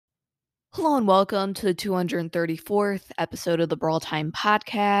Hello and welcome to the 234th episode of the Brawl Time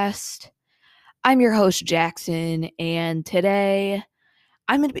podcast. I'm your host, Jackson, and today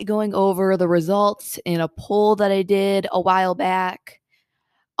I'm going to be going over the results in a poll that I did a while back.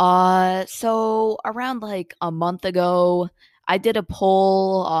 So around like a month ago, I did a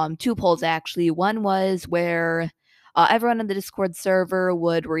poll, two polls actually. One was where everyone in the Discord server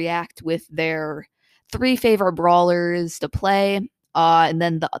would react with their three favorite brawlers to play. And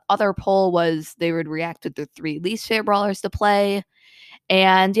then the other poll was they would react with their three least favorite brawlers to play.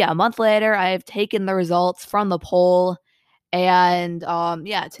 And yeah, a month later, I've taken the results from the poll. And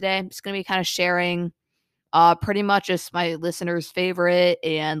yeah, today I'm just going to be kind of sharing pretty much just my listeners' favorite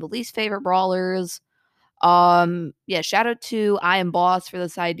and the least favorite brawlers. Yeah, shout out to I Am Boss for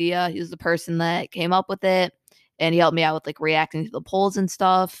this idea. He was the person that came up with it and he helped me out with like reacting to the polls and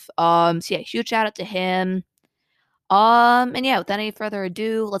stuff. So yeah, huge shout out to him. And yeah, without any further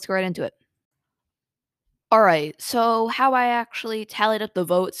ado, let's go right into it. All right, so how I actually tallied up the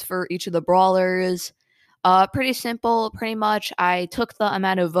votes for each of the brawlers. Pretty simple, pretty much. I took the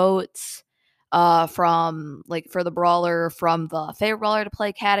amount of votes from like for the brawler from the favorite brawler to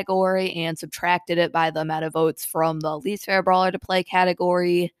play category and subtracted it by the amount of votes from the least favorite brawler to play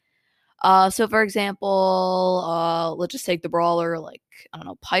category. So for example, let's just take the brawler like I don't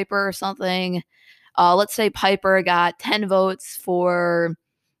know, Piper or something. Let's say Piper got 10 votes for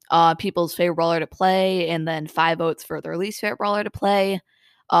people's favorite brawler to play, and then 5 votes for their least favorite brawler to play.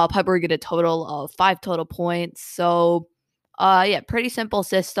 Piper would get a total of 5 total points. So, yeah, pretty simple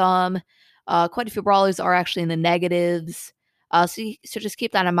system. Quite a few brawlers are actually in the negatives. So just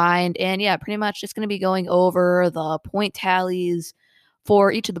keep that in mind. And yeah, pretty much just going to be going over the point tallies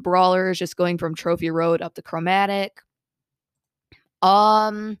for each of the brawlers, just going from Trophy Road up to Chromatic.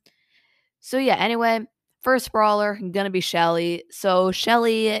 Um, so yeah, anyway, first brawler gonna be Shelly. So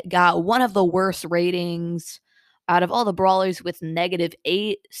Shelly got one of the worst ratings out of all the brawlers with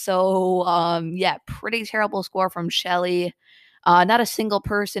 -8. So yeah, pretty terrible score from Shelly. Not a single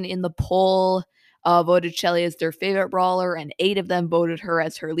person in the poll voted Shelly as their favorite brawler, and 8 of them voted her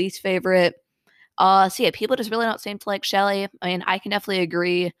as her least favorite. So yeah, people just really don't seem to like Shelly. I mean, I can definitely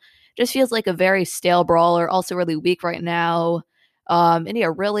agree. Just feels like a very stale brawler, also really weak right now. And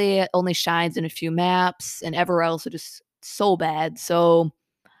yeah, really only shines in a few maps, and everywhere else are just so bad. So,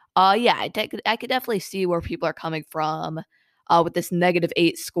 yeah, I could definitely see where people are coming from, with this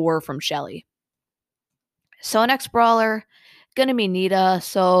 -8 score from Shelly. So next brawler, gonna be Nita.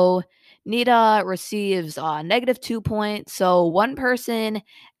 So Nita receives -2 points. So one person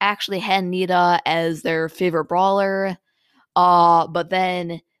actually had Nita as their favorite brawler, but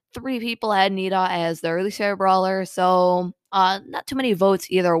then 3 people had Nita as their least favorite brawler. So not too many votes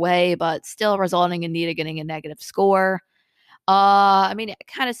either way, but still resulting in Nita getting a negative score. I mean, I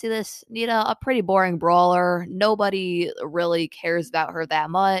kind of see this Nita a pretty boring brawler. Nobody really cares about her that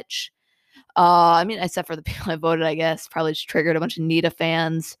much. I mean, except for the people I voted, I guess, probably just triggered a bunch of Nita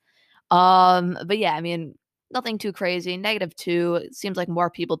fans. But yeah, I mean, nothing too crazy. -2. It seems like more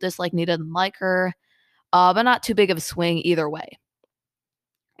people dislike Nita than like her. But not too big of a swing either way.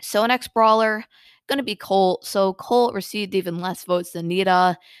 So next brawler, gonna be Colt. So Colt received even less votes than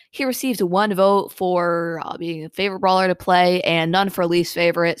Nita. He received 1 vote for being a favorite brawler to play and none for least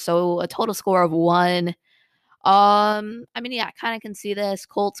favorite. So a total score of 1. I mean, yeah, I kind of can see this.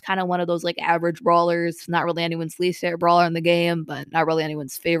 Colt's kind of one of those like average brawlers, not really anyone's least favorite brawler in the game, but not really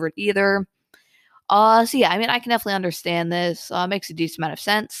anyone's favorite either. So yeah, I mean, I can definitely understand this. Makes a decent amount of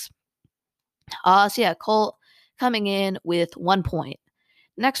sense. So yeah, Colt coming in with 1 point.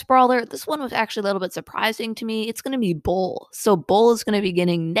 Next brawler, this one was actually a little bit surprising to me. It's going to be Bull. So Bull is going to be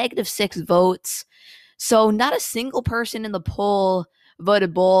getting -6 votes. So not a single person in the poll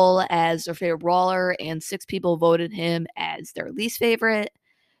voted Bull as their favorite brawler, and 6 people voted him as their least favorite.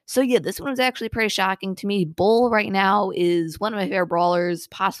 So yeah, this one was actually pretty shocking to me. Bull right now is one of my favorite brawlers,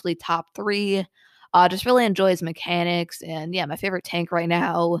 possibly top 3. Just really enjoy his mechanics, and yeah, my favorite tank right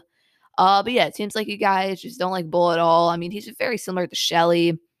now. But yeah, it seems like you guys just don't like Bull at all. I mean, he's very similar to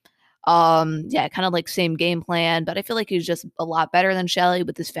Shelly. Yeah, kind of like same game plan, but I feel like he's just a lot better than Shelly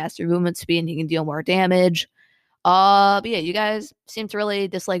with his faster movement speed and he can deal more damage. But yeah, you guys seem to really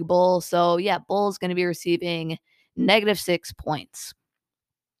dislike Bull. So yeah, Bull's gonna be receiving -6 points.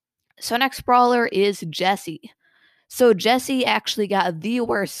 So next brawler is Jesse. So Jesse actually got the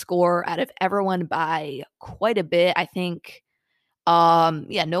worst score out of everyone by quite a bit. I think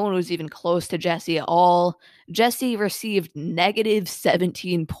yeah, no one was even close to Jesse at all. Jesse received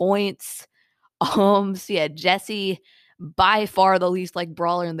 -17 points. So yeah, Jesse by far the least liked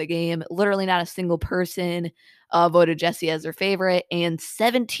brawler in the game. Literally not a single person voted Jesse as their favorite, and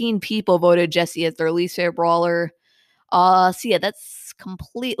 17 people voted Jesse as their least favorite brawler. So yeah, that's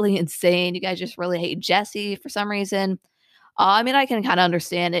completely insane. You guys just really hate Jesse for some reason. I mean, I can kind of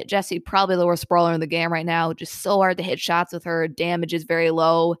understand it. Jesse, probably the worst brawler in the game right now. Just so hard to hit shots with her. Damage is very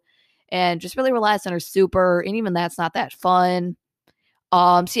low, and just really relies on her super. And even that's not that fun.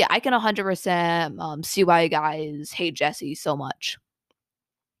 So yeah, I can 100% see why you guys hate Jesse so much.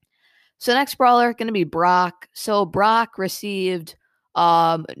 So next brawler gonna be Brock. So Brock received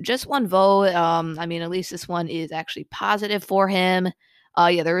just one vote. I mean, at least this one is actually positive for him.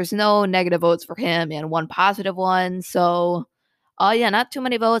 Yeah, there was no negative votes for him and one positive one. So yeah, not too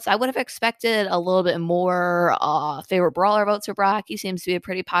many votes. I would have expected a little bit more favorite brawler votes for Brock. He seems to be a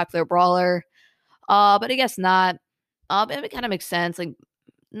pretty popular brawler. But I guess not. It kind of makes sense. Like,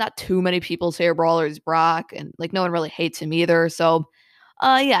 not too many people's favorite brawler is Brock, and like no one really hates him either. So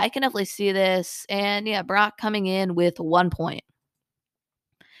yeah, I can definitely see this. And yeah, Brock coming in with 1 point.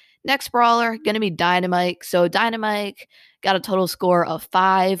 Next brawler, gonna be Dynamite. So Dynamite got a total score of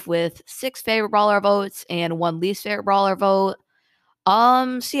 5 with 6 favorite brawler votes and 1 least favorite brawler vote.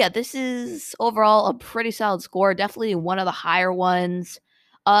 So yeah, this is overall a pretty solid score. Definitely one of the higher ones.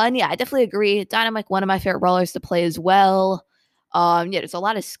 And yeah, I definitely agree. Dynamite, one of my favorite brawlers to play as well. Yeah, there's a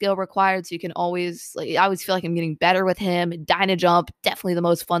lot of skill required, so you can always like. I always feel like I'm getting better with him. Dyna Jump, definitely the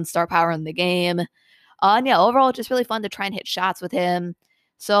most fun star power in the game. And yeah, overall, just really fun to try and hit shots with him.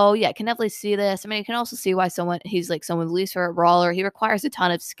 So yeah, I can definitely see this. I mean, you can also see why he's like someone's least favorite brawler. He requires a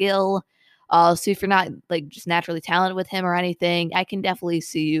ton of skill. So if you're not like just naturally talented with him or anything, I can definitely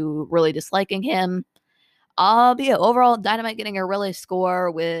see you really disliking him. But yeah, overall, Dynamite getting a really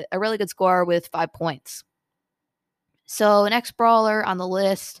good score with 5 points. So next brawler on the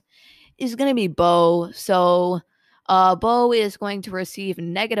list is going to be Bo. So Bo is going to receive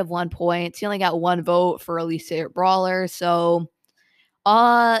 -1 point. He only got one vote for least favorite brawler. So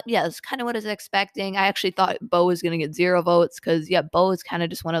yeah, that's kind of what I was expecting. I actually thought Bo was gonna get 0 votes because yeah, Bo is kind of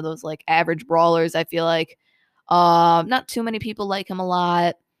just one of those like average brawlers. I feel like not too many people like him a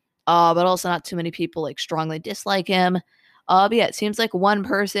lot, but also not too many people like strongly dislike him. But yeah, it seems like one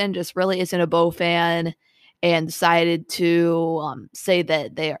person just really isn't a Bo fan and decided to say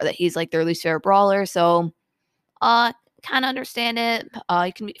that he's like their least favorite brawler. So uh kind of understand it.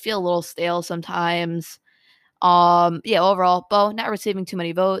 You can feel a little stale sometimes. Yeah, overall, Bo not receiving too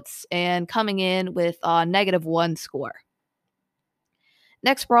many votes and coming in with a -1 score.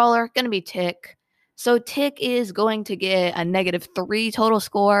 Next brawler gonna be Tick. So Tick is going to get a -3 total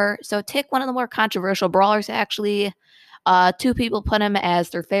score. So Tick, one of the more controversial brawlers, actually. 2 people put him as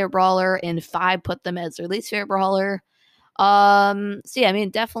their favorite brawler, and 5 put them as their least favorite brawler. So yeah, I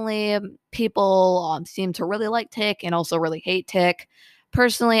mean, definitely people seem to really like Tick and also really hate Tick.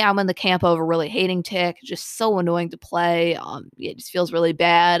 Personally, I'm in the camp of really hating Tick. Just so annoying to play. Yeah, it just feels really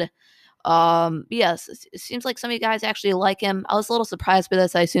bad. Yes, it seems like some of you guys actually like him. I was a little surprised by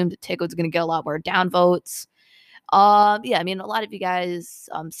this. I assumed that Tick was going to get a lot more downvotes. Yeah, I mean, a lot of you guys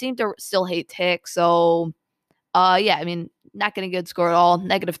seem to still hate Tick. So, yeah, I mean, not getting a good score at all.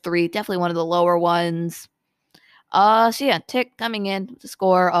 -3, definitely one of the lower ones. So yeah, Tick coming in with a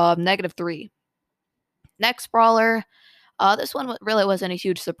score of -3. Next brawler, this one really wasn't a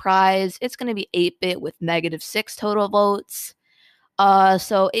huge surprise. It's going to be 8-Bit with -6 total votes.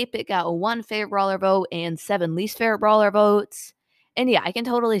 So 8-Bit got 1 favorite brawler vote and 7 least favorite brawler votes. And yeah, I can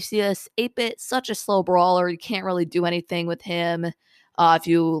totally see this. 8-Bit, such a slow brawler. You can't really do anything with him if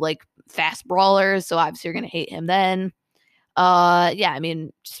you like fast brawlers. So obviously you're going to hate him then. Yeah, I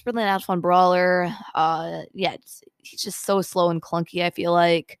mean, just really not a fun brawler. Yeah, he's just so slow and clunky, I feel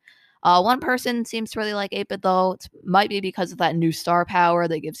like. One person seems to really like 8-Bit though. It might be because of that new star power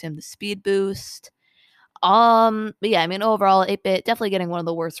that gives him the speed boost. But yeah, I mean, overall, 8-Bit definitely getting one of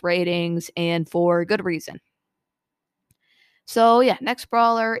the worst ratings, and for good reason. So yeah, next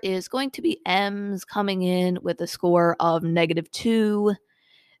brawler is going to be Ems coming in with a score of -2.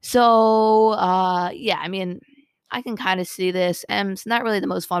 So yeah, I mean, I can kind of see this. Ems not really the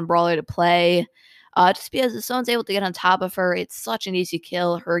most fun brawler to play. Just because if someone's able to get on top of her, it's such an easy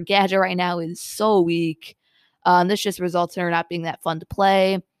kill. Her gadget right now is so weak. This just results in her not being that fun to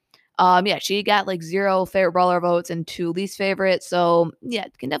play. Yeah, she got like 0 favorite brawler votes and 2 least favorite. So yeah,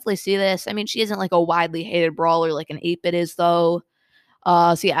 can definitely see this. I mean, she isn't like a widely hated brawler like an 8-Bit is though.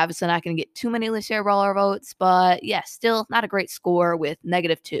 So yeah, obviously not going to get too many least favorite brawler votes, but yeah, still not a great score with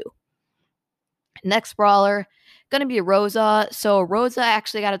 -2. Next brawler, gonna be Rosa. So Rosa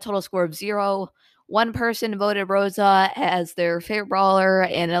actually got a total score of 0. One person voted Rosa as their favorite brawler,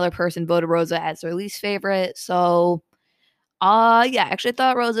 and another person voted Rosa as their least favorite. So Yeah, I actually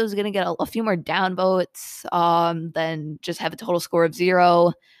thought Rosa was gonna get a few more downvotes, than just have a total score of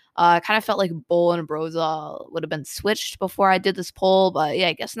 0. I kind of felt like Bull and Rosa would have been switched before I did this poll, but yeah,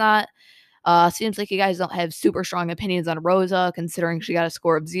 I guess not. Seems like you guys don't have super strong opinions on Rosa, considering she got a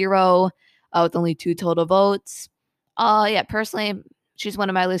score of 0, with only 2 total votes. Yeah, personally, she's one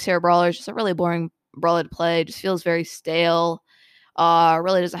of my least favorite brawlers. Just a really boring brawler to play. Just feels very stale.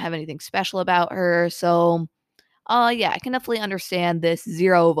 Really doesn't have anything special about her. So, yeah, I can definitely understand this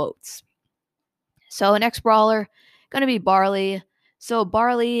 0 votes. So next brawler, going to be Barley. So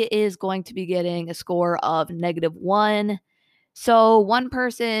Barley is going to be getting a score of -1. So one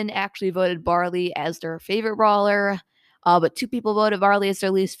person actually voted Barley as their favorite brawler, but 2 people voted Barley as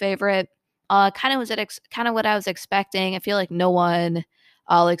their least favorite. Kind of what I was expecting. I feel like no one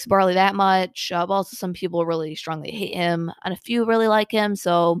likes Barley that much. But also some people really strongly hate him, and a few really like him.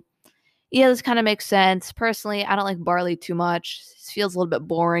 So yeah, this kind of makes sense. Personally, I don't like Barley too much. It feels a little bit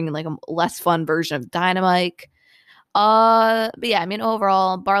boring and like a less fun version of Dynamite. But yeah, I mean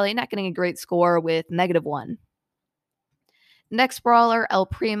overall, Barley not getting a great score with -1. Next brawler, El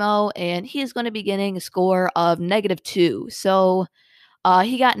Primo, and he's going to be getting a score of -2. So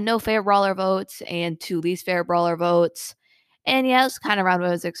he got no fair brawler votes and 2 least fair brawler votes. And yeah, it's kind of around what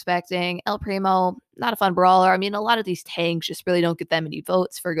I was expecting. El Primo, not a fun brawler. I mean, a lot of these tanks just really don't get that many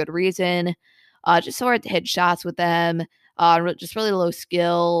votes for good reason. Just so hard to hit shots with them. Just really low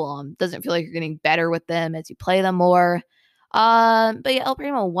skill. Doesn't feel like you're getting better with them as you play them more. But yeah, El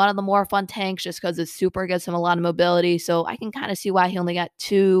Primo, one of the more fun tanks just because his super gives him a lot of mobility. So I can kind of see why he only got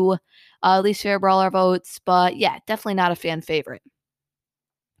 2 least fair brawler votes. But yeah, definitely not a fan favorite.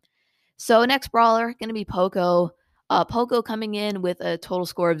 So next brawler gonna be Poco. Poco coming in with a total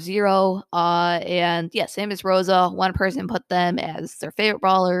score of 0. And yeah, same as Rosa. One person put them as their favorite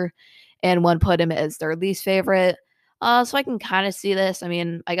brawler, and one put him as their least favorite. So I can kind of see this. I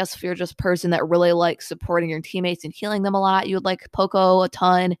mean, I guess if you're just a person that really likes supporting your teammates and healing them a lot, you would like Poco a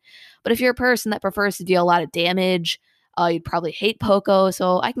ton. But if you're a person that prefers to deal a lot of damage, you'd probably hate Poco.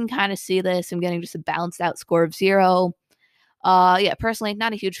 So I can kind of see this. I'm getting just a balanced out score of 0. Yeah, personally,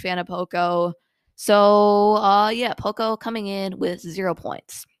 not a huge fan of Poco. So, yeah, Poco coming in with 0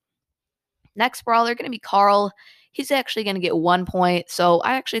 points. Next brawler going to be Carl. He's actually going to get 1 point. So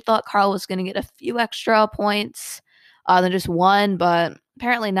I actually thought Carl was going to get a few extra points than just 1, but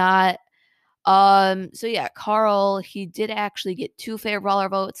apparently not. So yeah, Carl, he did actually get 2 favorite brawler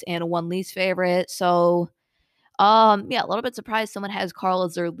votes and 1 least favorite. So yeah, a little bit surprised someone has Carl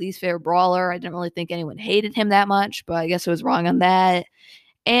as their least favorite brawler. I didn't really think anyone hated him that much, but I guess I was wrong on that.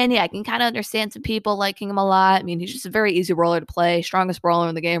 And yeah, I can kind of understand some people liking him a lot. I mean, he's just a very easy brawler to play, strongest brawler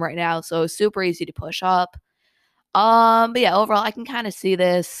in the game right now, so super easy to push up. But yeah, overall, I can kind of see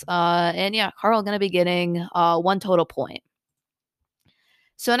this. And yeah, Carl gonna be getting 1 total point.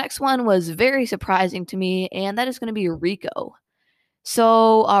 So next one was very surprising to me, and that is going to be Rico.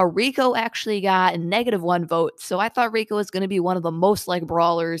 So Rico actually got a -1 vote. So I thought Rico was going to be one of the most like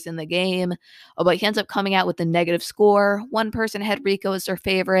brawlers in the game, but he ends up coming out with a negative score. One person had Rico as their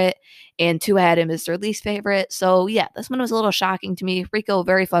favorite, and 2 had him as their least favorite. So yeah, this one was a little shocking to me. Rico,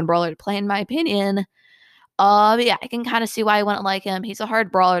 very fun brawler to play in my opinion. But yeah, I can kind of see why I wouldn't like him. He's a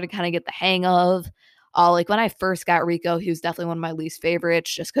hard brawler to kind of get the hang of. Like when I first got Rico, he was definitely one of my least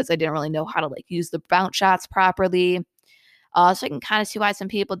favorites, just because I didn't really know how to like use the bounce shots properly. So I can kind of see why some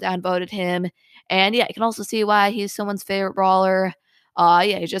people downvoted him. And yeah, I can also see why he's someone's favorite brawler.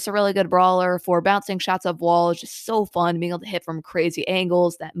 Yeah, he's just a really good brawler for bouncing shots off walls. Just so fun being able to hit from crazy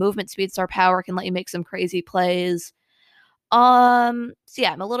angles. That movement speed star power can let you make some crazy plays. So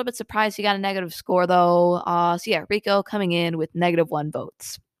yeah, I'm a little bit surprised he got a negative score though. So yeah, Rico coming in with -1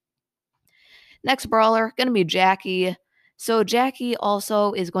 votes. Next brawler gonna be Jackie. So Jackie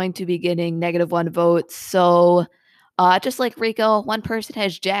also is going to be getting -1 votes. So just like Rico, one person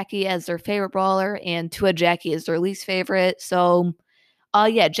has Jackie as their favorite brawler, and 2 had Jackie as their least favorite. So,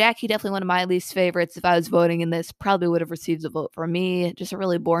 yeah, Jackie definitely one of my least favorites. If I was voting in this, probably would have received a vote from me. Just a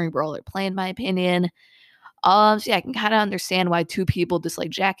really boring brawler to play, in my opinion. So yeah, I can kind of understand why 2 people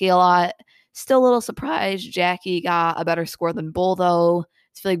dislike Jackie a lot. Still a little surprised Jackie got a better score than Bull, though.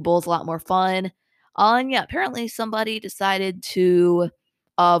 I feel like Bull's a lot more fun. And yeah, apparently somebody decided to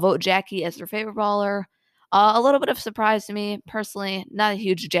vote Jackie as their favorite brawler. A little bit of surprise to me. Personally, not a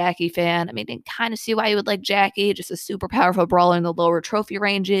huge Jackie fan. I mean, I can kind of see why you would like Jackie. Just a super powerful brawler in the lower trophy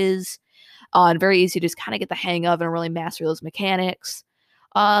ranges. And very easy to just kind of get the hang of and really master those mechanics.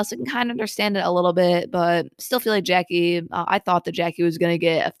 So I can kind of understand it a little bit, but still feel like Jackie, I thought that Jackie was going to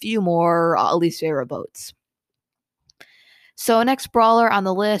get a few more least favorite votes. So next brawler on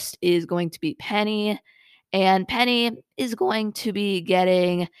the list is going to be Penny. And Penny is going to be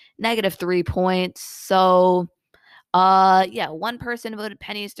getting -3 points. So, yeah, one person voted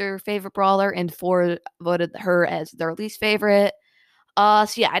Penny as their favorite brawler, and four voted her as their least favorite.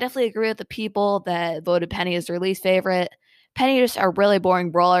 So yeah, I definitely agree with the people that voted Penny as their least favorite. Penny just a really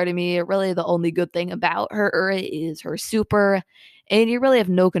boring brawler to me. Really, the only good thing about her is her super, and you really have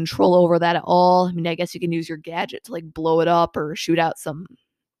no control over that at all. I mean, I guess you can use your gadget to like blow it up or shoot out some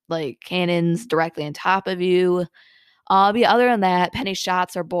like cannons directly on top of you. But yeah, other than that, Penny's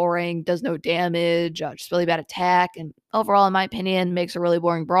shots are boring, does no damage, just really bad attack, and overall, in my opinion, makes a really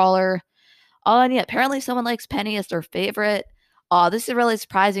boring brawler. And yeah, apparently someone likes Penny as their favorite. This is really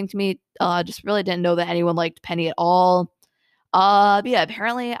surprising to me. Just really didn't know that anyone liked Penny at all. But yeah,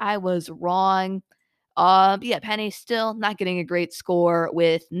 apparently I was wrong. But yeah, Penny still not getting a great score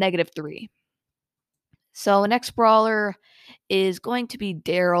with -3. So next brawler is going to be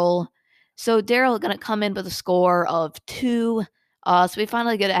Daryl. So Daryl going to come in with a score of 2. So we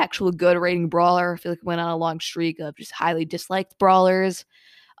finally get an actual good rating brawler. I feel like we went on a long streak of just highly disliked brawlers.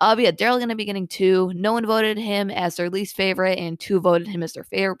 But yeah, Daryl gonna be getting 2. No one voted him as their least favorite, and 2 voted him as their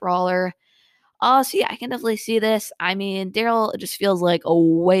favorite brawler. So yeah, I can definitely see this. I mean, Daryl just feels like a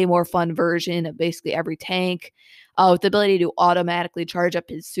way more fun version of basically every tank, with the ability to automatically charge up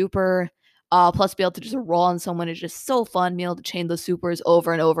his super. Plus, be able to just roll on someone is just so fun. Being able to chain those supers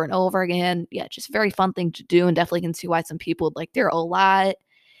over and over and over again. Yeah, just a very fun thing to do, and definitely can see why some people would like Daryl a lot.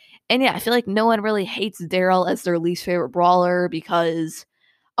 And yeah, I feel like no one really hates Daryl as their least favorite brawler because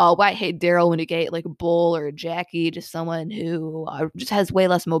why I hate Daryl when you get like a Bull or a Jackie, just someone who just has way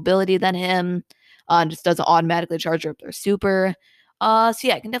less mobility than him, and just doesn't automatically charge up their super. So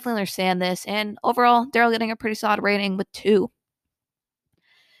yeah, I can definitely understand this. And overall, Daryl getting a pretty solid rating with 2.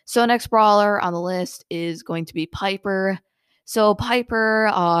 So next brawler on the list is going to be Piper. So Piper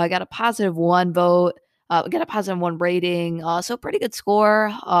got a +1 vote. Got a +1 rating. So pretty good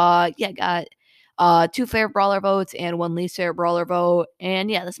score. Yeah, got 2 favorite brawler votes and 1 least favorite brawler vote. And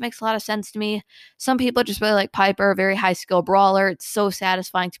yeah, this makes a lot of sense to me. Some people just really like Piper, very high skill brawler. It's so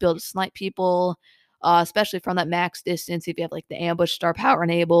satisfying to be able to snipe people. Especially from that max distance, if you have like the ambush star power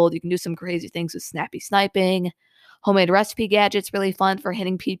enabled, you can do some crazy things with snappy sniping. Homemade recipe gadgets, really fun for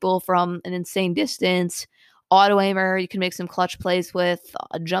hitting people from an insane distance. Auto aimer, you can make some clutch plays with.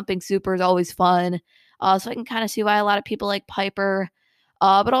 Jumping super is always fun. So I can kind of see why a lot of people like Piper.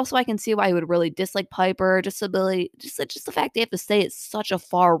 But also I can see why you would really dislike Piper. Just ability, just the fact they have to stay at such a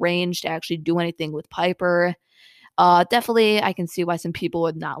far range to actually do anything with Piper. Definitely, I can see why some people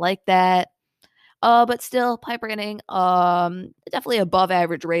would not like that. But still, Piper getting definitely above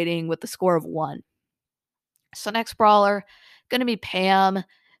average rating with the score of 1. So next brawler, gonna be Pam.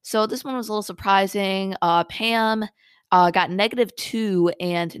 So this one was a little surprising. Pam got -2,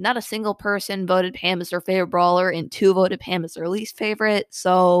 and not a single person voted Pam as their favorite brawler, and 2 voted Pam as their least favorite.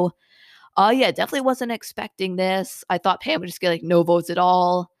 So, yeah, definitely wasn't expecting this. I thought Pam would just get like no votes at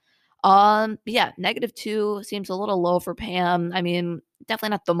all. But yeah, -2 seems a little low for Pam. I mean, definitely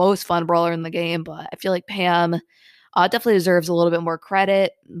not the most fun brawler in the game, but I feel like Pam definitely deserves a little bit more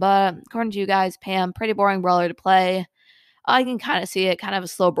credit. But according to you guys, Pam, pretty boring brawler to play. I can kind of see it, kind of a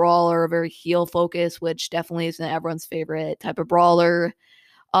slow brawler, very heal focused, which definitely isn't everyone's favorite type of brawler.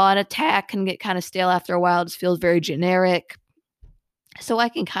 An attack can get kind of stale after a while, just feels very generic. So I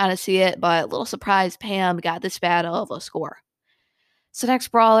can kind of see it, but a little surprised Pam got this bad of a score. So next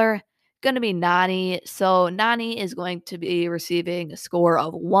brawler, going to be Nani. So Nani is going to be receiving a score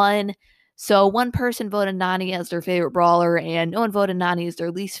of 1. So one person voted Nani as their favorite brawler, and no one voted Nani as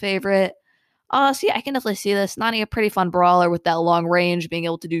their least favorite. So yeah, I can definitely see this. Nani, a pretty fun brawler with that long range, being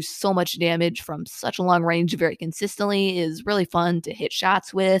able to do so much damage from such a long range very consistently is really fun to hit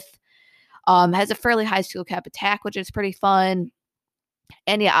shots with. Has a fairly high skill cap attack, which is pretty fun.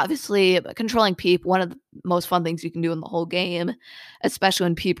 And yeah, obviously controlling Peep, one of the most fun things you can do in the whole game, especially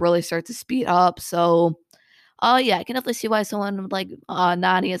when Peep really starts to speed up. So, yeah, I can definitely see why someone would like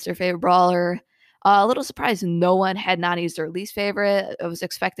Nani as their favorite brawler. A little surprised no one had Nani as their least favorite. I was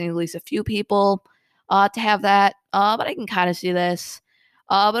expecting at least a few people to have that, but I can kind of see this.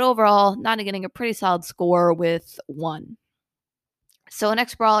 But overall, Nani getting a pretty solid score with 1. So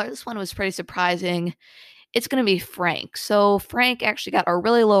next brawler, this one was pretty surprising. It's going to be Frank. So Frank actually got a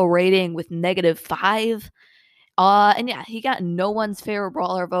really low rating with -5. And yeah, he got no one's favorite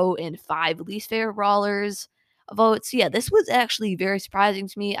brawler vote and 5 least favorite brawlers votes. Yeah, this was actually very surprising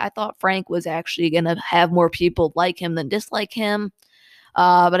to me. I thought Frank was actually going to have more people like him than dislike him.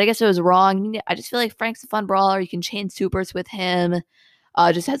 But I guess I was wrong. I just feel like Frank's a fun brawler. You can chain supers with him.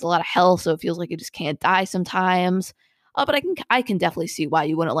 Just has a lot of health, so it feels like you just can't die sometimes. But I can definitely see why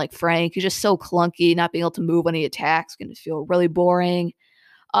you wouldn't like Frank. He's just so clunky, not being able to move when he attacks can just feel really boring.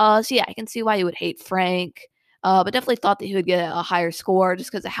 So yeah, I can see why you would hate Frank. But definitely thought that he would get a higher score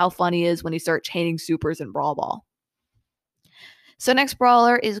just because of how fun he is when he starts chaining supers in Brawl Ball. So next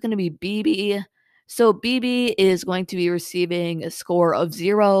brawler is going to be Bibi. So Bibi is going to be receiving a score of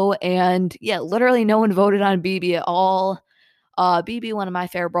 0, and yeah, literally no one voted on Bibi at all. Bibi, one of my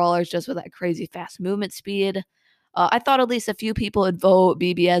favorite brawlers, just with that crazy fast movement speed. I thought at least a few people would vote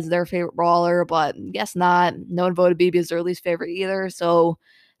Bibi as their favorite brawler, but guess not. No one voted Bibi as their least favorite either. So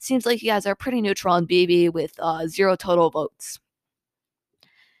seems like you guys are pretty neutral on Bibi with 0 total votes.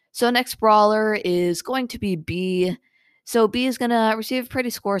 So next brawler is going to be B. So B is gonna receive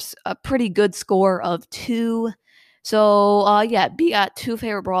a pretty good score of 2. So yeah, B got 2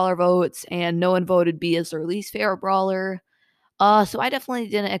 favorite brawler votes, and no one voted B as their least favorite brawler. So I definitely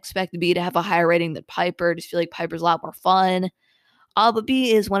didn't expect B to have a higher rating than Piper. Just feel like Piper's a lot more fun. But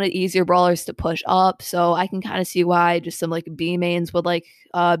B is one of the easier brawlers to push up, so I can kind of see why just some like B mains would like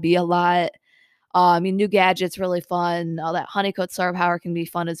B a lot. I mean, new gadgets really fun. All that honeycoat star power can be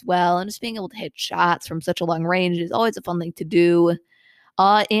fun as well, and just being able to hit shots from such a long range is always a fun thing to do.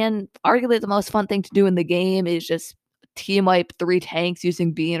 And arguably the most fun thing to do in the game is just team wipe 3 tanks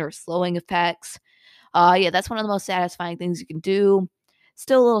using bean or slowing effects. Yeah, that's one of the most satisfying things you can do.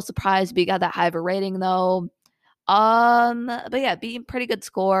 Still a little surprised B got that high of a rating though. But yeah, being pretty good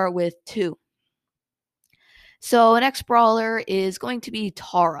score with 2. So next brawler is going to be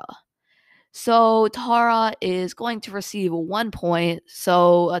Tara. So Tara is going to receive 1 point.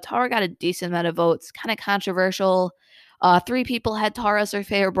 So Tara got a decent amount of votes. Kind of controversial. 3 people had Tara as their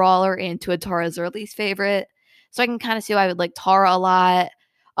favorite brawler, and 2 had Tara as their least favorite. So I can kind of see why I would like Tara a lot.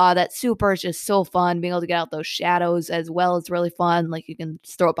 That super is just so fun. Being able to get out those shadows as well is really fun. Like you can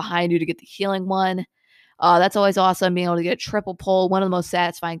just throw it behind you to get the healing one. That's always awesome. Being able to get a triple pull, one of the most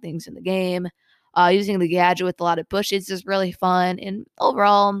satisfying things in the game. Using the gadget with a lot of bushes is really fun. And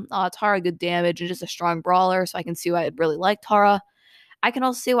overall, Tara good damage and just a strong brawler, so I can see why I'd really like Tara. I can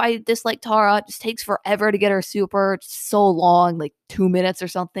also see why I dislike Tara. It just takes forever to get her super. It's so long, like 2 minutes or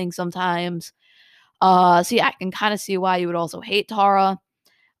something sometimes. So yeah, I can kind of see why you would also hate Tara.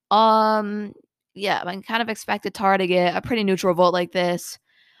 Um, yeah, I kind of expected Tara to get a pretty neutral vote like this.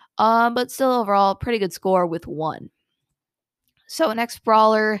 But still overall, pretty good score with 1. So next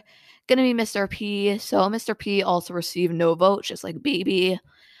brawler, gonna be Mr. P. So Mr. P also received no votes, just like Bibi.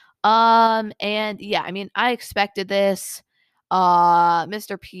 And yeah, I mean, I expected this.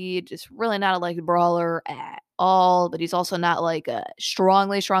 Mr. P just really not a liked brawler at all, but he's also not like a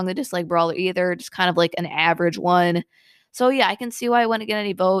strongly disliked brawler either, just kind of like an average one. So yeah, I can see why I wouldn't get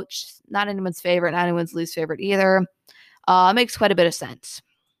any votes. Not anyone's favorite, not anyone's least favorite either. Makes quite a bit of sense.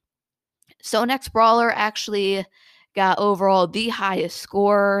 So next brawler actually got overall the highest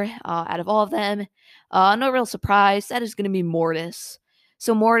score out of all of them. No real surprise. That is going to be Mortis.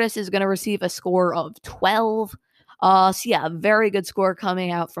 So Mortis is going to receive a score of 12. So yeah, a very good score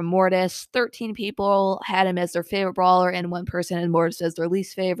coming out from Mortis. 13 people had him as their favorite brawler, and 1 person had Mortis as their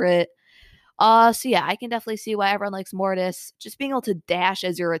least favorite. So yeah, I can definitely see why everyone likes Mortis. Just being able to dash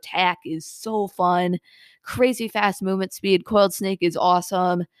as your attack is so fun. Crazy fast movement speed. Coiled Snake is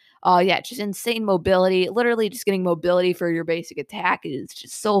awesome. Yeah, just insane mobility. Literally just getting mobility for your basic attack is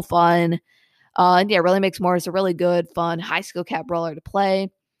just so fun. And yeah, really makes Mortis a really good, fun, high skill cap brawler to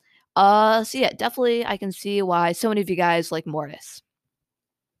play. So yeah, definitely I can see why so many of you guys like Mortis.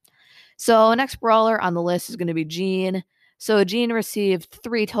 So next brawler on the list is going to be Gene. So Gene received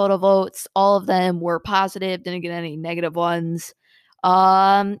 3 total votes. All of them were positive, didn't get any negative ones.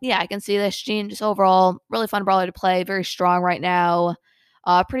 Yeah, I can see this. Gene just overall really fun brawler to play, very strong right now.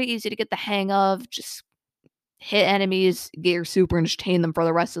 Pretty easy to get the hang of. Just hit enemies, get your super, and just chain them for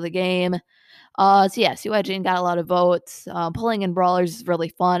the rest of the game. So yeah, see why Gene got a lot of votes. Pulling in brawlers is really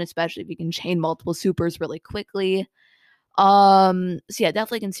fun, especially if you can chain multiple supers really quickly. So yeah,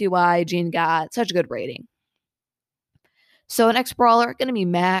 definitely can see why Gene got such a good rating. So next brawler gonna be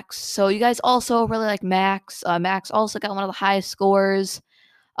Max. So you guys also really like Max. Max also got one of the highest scores,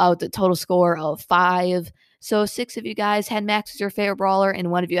 with a total score of 5. So 6 of you guys had Max as your favorite brawler,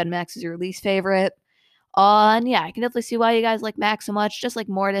 and 1 of you had Max as your least favorite. And yeah, I can definitely see why you guys like Max so much. Just like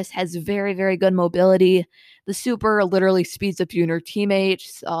Mortis has very, very good mobility. The super literally speeds up you and your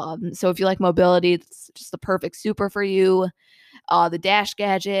teammates. So if you like mobility, it's just the perfect super for you. The dash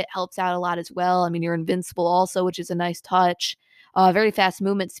gadget helps out a lot as well. I mean, you're invincible also, which is a nice touch. Very fast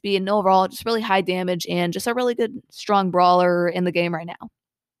movement speed, and overall, just really high damage and just a really good, strong brawler in the game right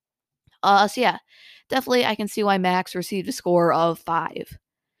now. So yeah, definitely I can see why Max received a score of 5.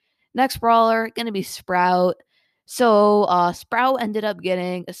 Next brawler, going to be Sprout. So Sprout ended up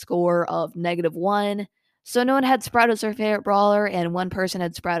getting a score of -1. So no one had Sprout as their favorite brawler, and one person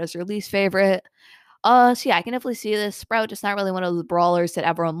had Sprout as their least favorite. So yeah, I can definitely see this. Sprout just not really one of the brawlers that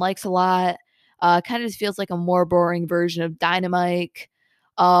everyone likes a lot. Kind of just feels like a more boring version of Dynamite.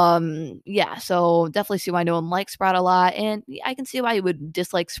 Yeah, so definitely see why no one likes Sprout a lot, and I can see why you would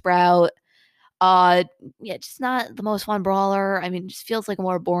dislike Sprout. Uh, yeah, just not the most fun brawler. I mean, just feels like a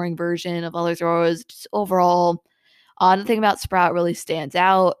more boring version of other throwers. Just overall, nothing about Sprout really stands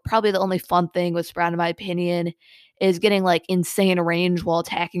out. Probably the only fun thing with Sprout, in my opinion, is getting like insane range while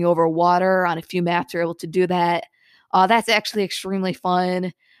attacking over water. On a few maps, you're able to do that. That's actually extremely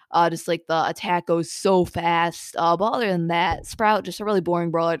fun. Just like the attack goes so fast. But other than that, Sprout just a really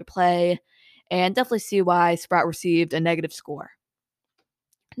boring brawler to play, and definitely see why Sprout received a negative score.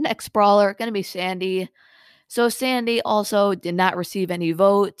 Next brawler gonna be Sandy. So Sandy also did not receive any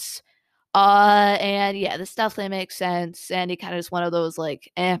votes. And yeah, this definitely makes sense. Sandy kind of is one of those like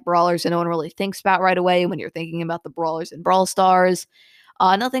brawlers that no one really thinks about right away when you're thinking about the brawlers and Brawl Stars.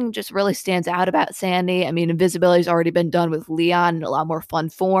 Nothing just really stands out about Sandy. I mean, invisibility's already been done with Leon in a lot more fun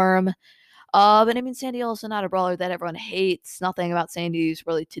form. But I mean, Sandy also not a brawler that everyone hates. Nothing about Sandy is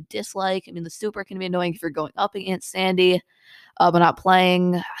really to dislike. I mean, the super can be annoying if you're going up against Sandy, but not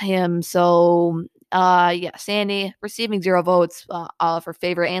playing him. So, yeah, Sandy receiving 0 votes for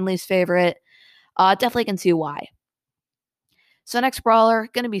favorite and least favorite. Definitely can see why. So next brawler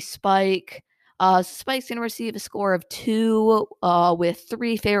gonna be Spike. Spike's gonna receive a score of 2, with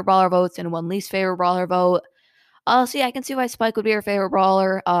 3 favorite brawler votes and 1 least favorite brawler vote. So yeah, I can see why Spike would be your favorite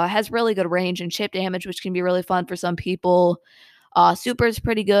brawler. Has really good range and chip damage, which can be really fun for some people. Super is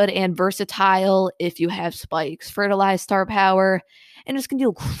pretty good and versatile if you have Spike's fertilized star power, and just can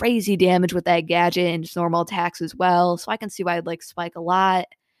do crazy damage with that gadget and just normal attacks as well. So I can see why I'd like Spike a lot.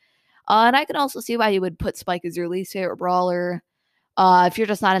 And I can also see why you would put Spike as your least favorite brawler. If you're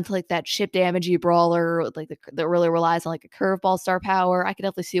just not into like that chip damagey brawler, like that really relies on like a curveball star power, I can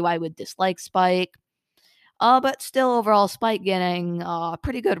definitely see why I would dislike Spike. But still, overall, Spike getting a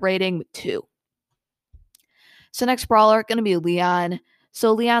pretty good rating with 2. So next brawler gonna be Leon.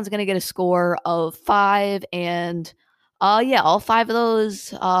 So Leon's gonna get a score of 5, and yeah, all 5 of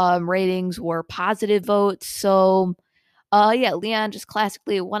those ratings were positive votes. So yeah, Leon just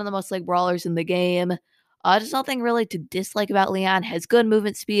classically one of the most like brawlers in the game. Just nothing really to dislike about Leon. Has good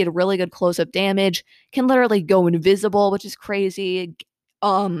movement speed, really good close up damage, can literally go invisible, which is crazy.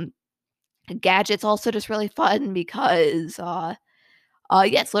 Um, Gadget's also just really fun because yeah,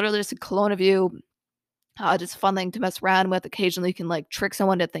 it's literally just a clone of you. Just a fun thing to mess around with. Occasionally, you can like trick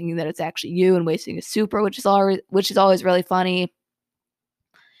someone to thinking that it's actually you and wasting a super, which is always really funny.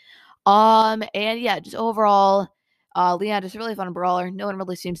 And yeah, just overall, Leon is a really fun brawler. No one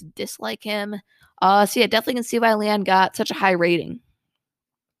really seems to dislike him. So yeah, definitely can see why Leon got such a high rating.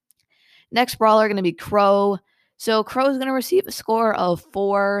 Next brawler going to be Crow. So Crow is going to receive a score of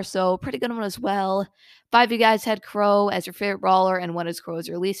 4, so pretty good one as well. 5 of you guys had Crow as your favorite brawler, and 1 is Crow as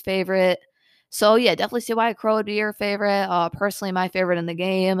your least favorite. So yeah, definitely see why Crow would be your favorite. Personally, my favorite in the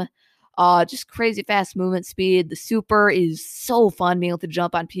game. Just crazy fast movement speed. The super is so fun being able to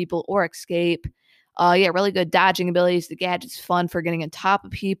jump on people or escape. Yeah, really good dodging abilities. The gadget's fun for getting on top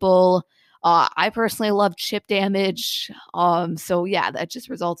of people. I personally love chip damage. So yeah, that just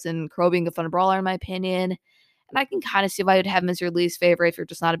results in Crow being a fun brawler in my opinion. And I can kind of see why you'd have him as your least favorite if you're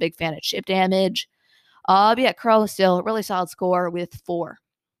just not a big fan of chip damage. But yeah, Crow still a really solid score with 4.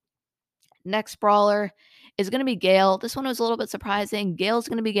 Next brawler is going to be Gale. This one was a little bit surprising. Gale's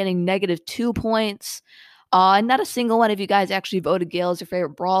going to be getting -2 points. Not a single one of you guys actually voted Gale as your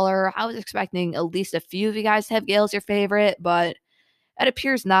favorite brawler. I was expecting at least a few of you guys to have Gale as your favorite, but it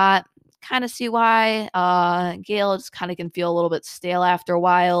appears not. Kind of see why. Gale just kind of can feel a little bit stale after a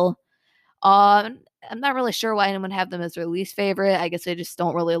while. I'm not really sure why anyone have them as their least favorite. I guess they just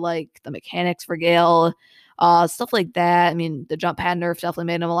don't really like the mechanics for Gale. Stuff like that. I mean, the jump pad nerf definitely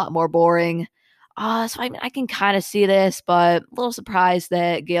made him a lot more boring. So I mean, I can kind of see this, but a little surprised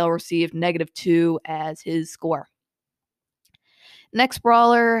that Gale received -2 as his score. Next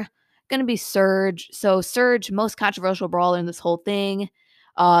brawler, gonna be Surge. So Surge, most controversial brawler in this whole thing.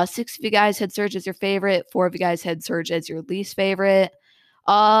 6 of you guys had Surge as your favorite. 4 of you guys had Surge as your least favorite.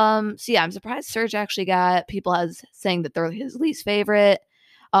 So yeah, I'm surprised Surge actually got people as saying that they're his least favorite.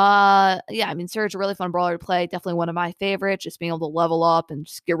 Yeah, I mean Surge a really fun brawler to play. Definitely one of my favorites. Just being able to level up and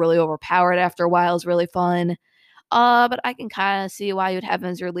just get really overpowered after a while is really fun. But I can kind of see why you'd have him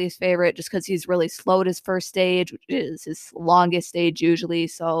as your least favorite, just because he's really slow at his first stage, which is his longest stage usually.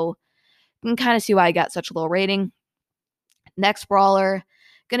 So you can kind of see why I got such a low rating. Next brawler,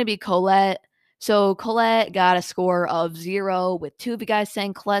 gonna be Colette. So Colette got a score of 0, with 2 of you guys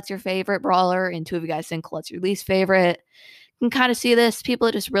saying Colette's your favorite brawler and 2 of you guys saying Colette's your least favorite. You can kind of see this. People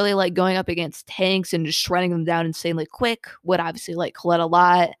are just really like going up against tanks and just shredding them down insanely quick would obviously like Colette a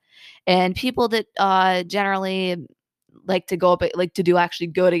lot. And people that generally like to go up, like to do actually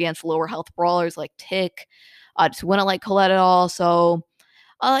good against lower health brawlers like Tick, just wouldn't like Colette at all. So,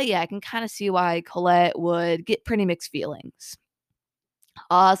 yeah, I can kind of see why Colette would get pretty mixed feelings.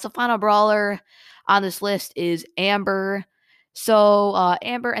 So final brawler on this list is Amber. So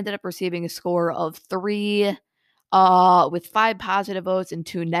Amber ended up receiving a score of 3, with 5 positive votes and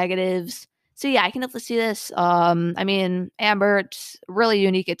 2 negatives. So yeah, I can definitely see this. I mean, Amber, it's a really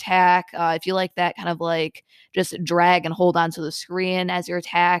unique attack. If you like that kind of like just drag and hold onto the screen as your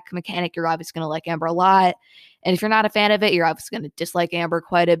attack mechanic, you're obviously gonna like Amber a lot. And if you're not a fan of it, you're obviously gonna dislike Amber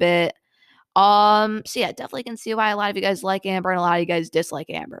quite a bit. So yeah, definitely can see why a lot of you guys like Amber and a lot of you guys dislike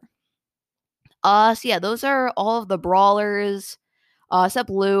Amber. So yeah, those are all of the brawlers. Except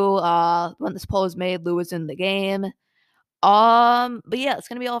Lou. When this poll was made, Lou was in the game. But yeah, it's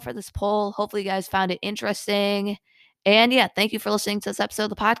gonna be all for this poll. Hopefully, you guys found it interesting. And yeah, thank you for listening to this episode of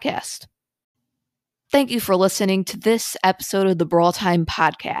the podcast. Thank you for listening to this episode of the Brawl Time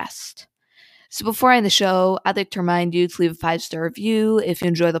podcast. So before I end the show, I'd like to remind you to leave a 5-star review if you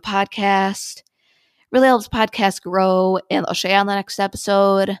enjoy the podcast. Really helps the podcast grow, and I'll show you on the next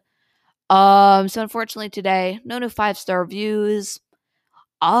episode. So unfortunately today, no new 5-star reviews.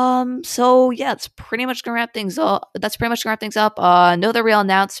 So yeah, it's pretty much gonna wrap things up. That's pretty much gonna wrap things up. No other real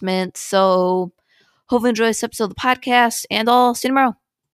announcements. So hopefully enjoy this episode of the podcast, and I'll see you tomorrow.